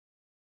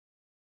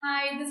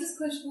Hi, this is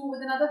Khushbu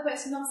with another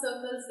question of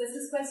circles. This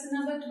is question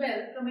number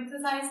 12 from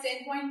exercise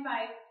 10.5,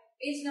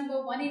 page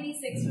number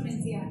 186 from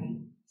NCERT.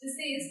 This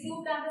says,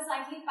 prove that the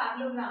cyclic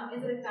parallelogram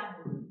is a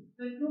rectangle.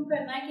 तो prove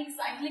करना है कि एक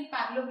cyclic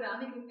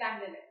parallelogram एक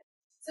rectangle है.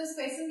 So इस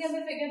question के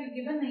अंदर फिगर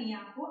गिवन नहीं है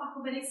आपको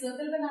पहले एक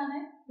सर्कल बनाना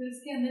है, फिर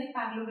उसके अंदर एक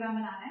पैरेललोग्राम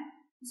बनाना है,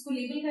 उसको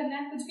लेबल करना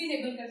है, कुछ भी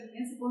लेबल कर सकते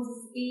हैं, suppose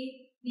A,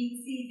 B,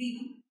 C, D.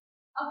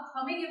 अब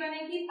हमें गिवन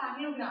है कि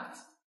parallelogram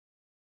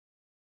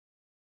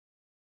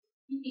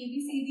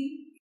ABCD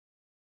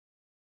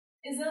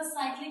is a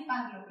cyclic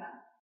parallelogram.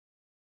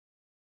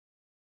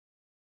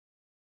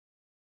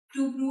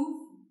 To prove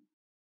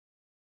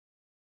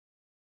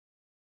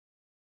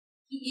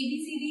कि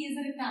ABCD is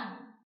a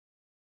rectangle,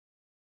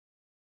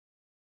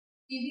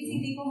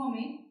 ABCD को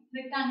हमें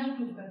rectangle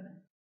prove करना है.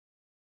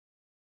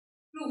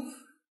 Proof.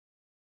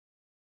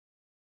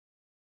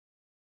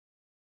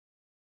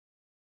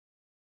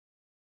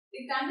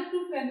 Rectangle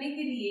proof करने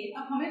के लिए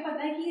अब हमें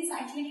पता है कि ये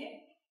cyclic है.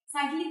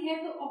 Cyclic है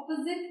तो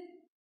opposite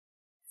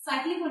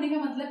साइक्लिक होने का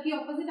मतलब कि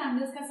ऑपोजिट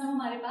एंगल्स का सम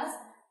हमारे पास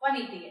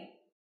 180 है.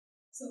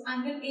 So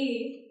angle A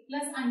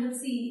plus angle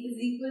C is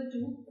equal to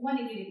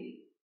 180 degree.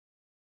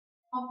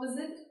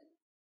 Opposite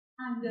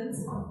angles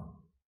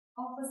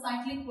of a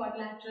cyclic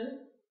quadrilateral,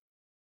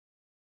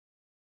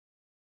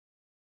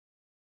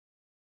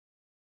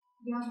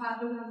 यहाँ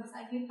parallelogram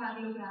cyclic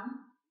parallelogram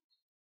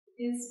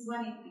is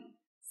 180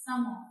 some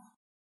of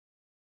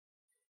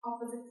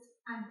opposite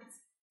angles.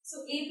 So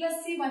A plus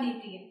C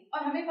 180 है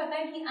और हमें पता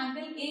है कि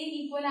angle A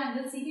equal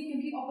angle C के,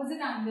 क्योंकि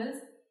opposite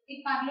angles एक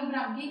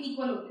पैरेललोग्राम के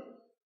इक्वल होते हैं.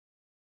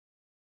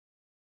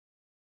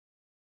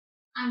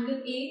 Angle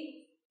A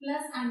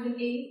plus angle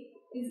A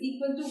is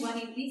equal to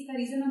 180. इसका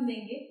रीजन हम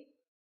देंगे.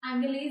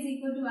 Angle A is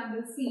equal to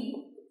angle C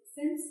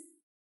since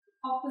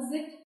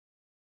opposite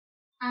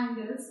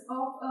angles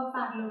of a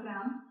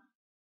parallelogram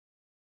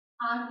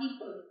are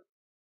equal.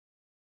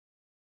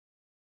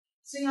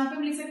 So यहाँ पे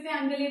हम लिख सकते हैं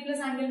angle A plus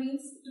angle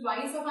means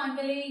twice of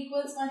angle A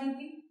equals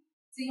 180.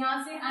 So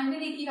यहाँ से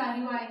एंगल A की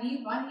वैल्यू आएगी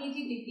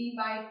 180 डिग्री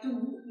बाय 2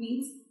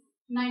 मीन्स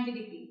 90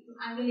 डिग्री. तो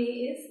एंगल A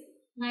इज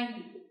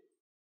 90.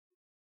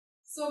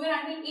 So अगर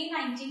एंगल A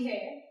 90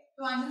 है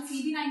तो एंगल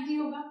C भी 90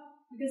 होगा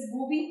बिकॉज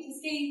वो भी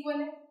इसके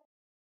इक्वल है.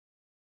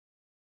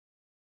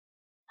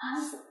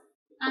 As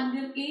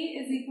angle A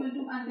is equal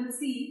to angle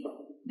C,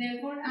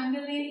 therefore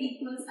angle A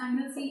equals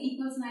angle C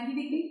equals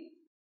 90 degree.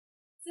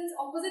 Since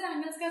opposite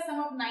angles का sum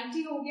of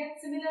 90 हो गया,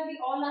 similarly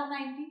all are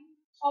 90.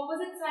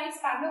 Opposite sides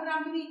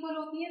parallelogram की भी इक्वल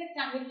होती है,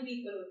 रेक्टेंगल की भी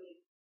इक्वल होती है.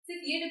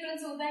 सिर्फ ये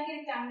डिफरेंस होता है कि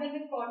रेक्टेंगल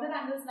में कॉर्नर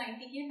एंगल्स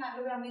 90 के,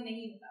 पैरेललोग्राम में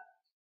नहीं होता.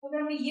 तो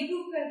अगर हमने ये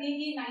प्रूव कर दिया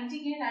कि 90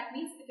 के, that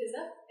means it is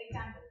a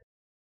rectangle.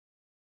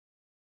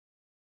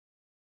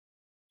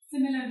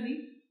 Similarly,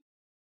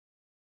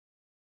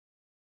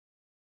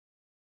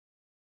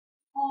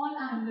 all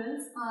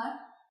angles are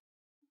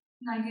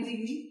 90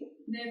 degree.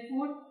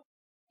 Therefore,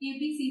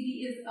 ABCD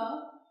is a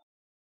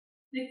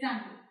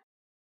rectangle.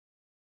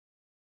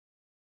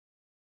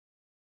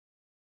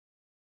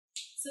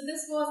 So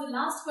this was the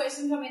last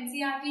question from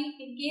NCERT.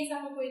 In case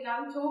आपको कोई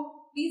doubt हो,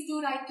 please do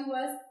write to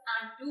us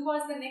and do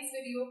watch the next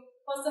video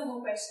for some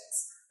more questions.